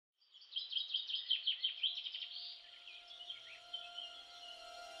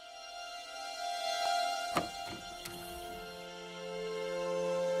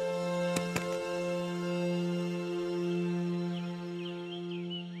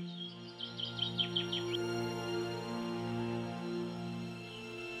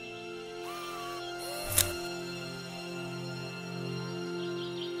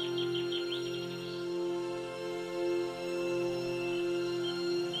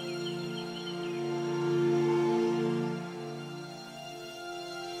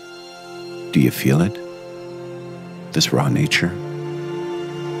Do you feel it? This raw nature?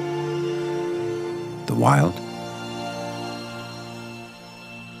 The wild?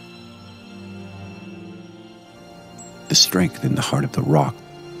 The strength in the heart of the rock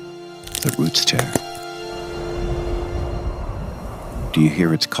the roots tear. Do you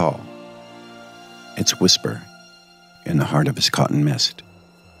hear its call? Its whisper in the heart of its cotton mist?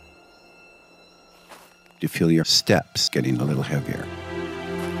 Do you feel your steps getting a little heavier?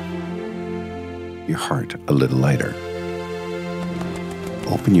 Your heart a little lighter?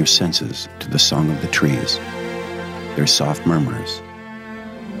 Open your senses to the song of the trees, their soft murmurs,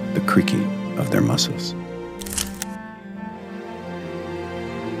 the creaking of their muscles.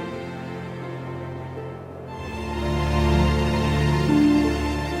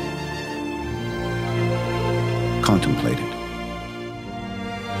 Contemplate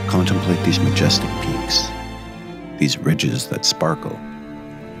it. Contemplate these majestic peaks, these ridges that sparkle.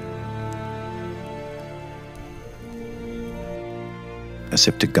 As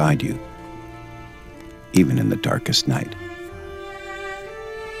if to guide you, even in the darkest night.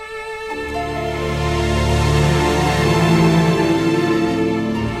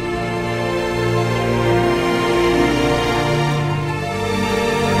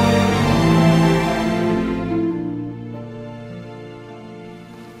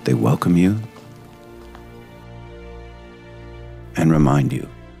 They welcome you and remind you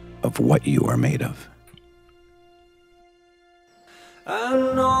of what you are made of.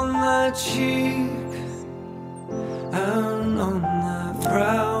 And on that cheek, and on that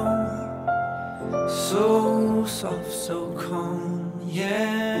brow, so soft, so calm,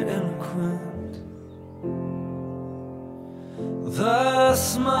 yet eloquent, the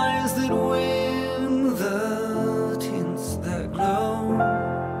smiles that win, the tints that glow.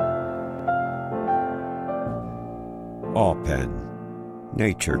 Alpen,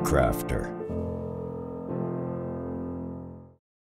 nature crafter.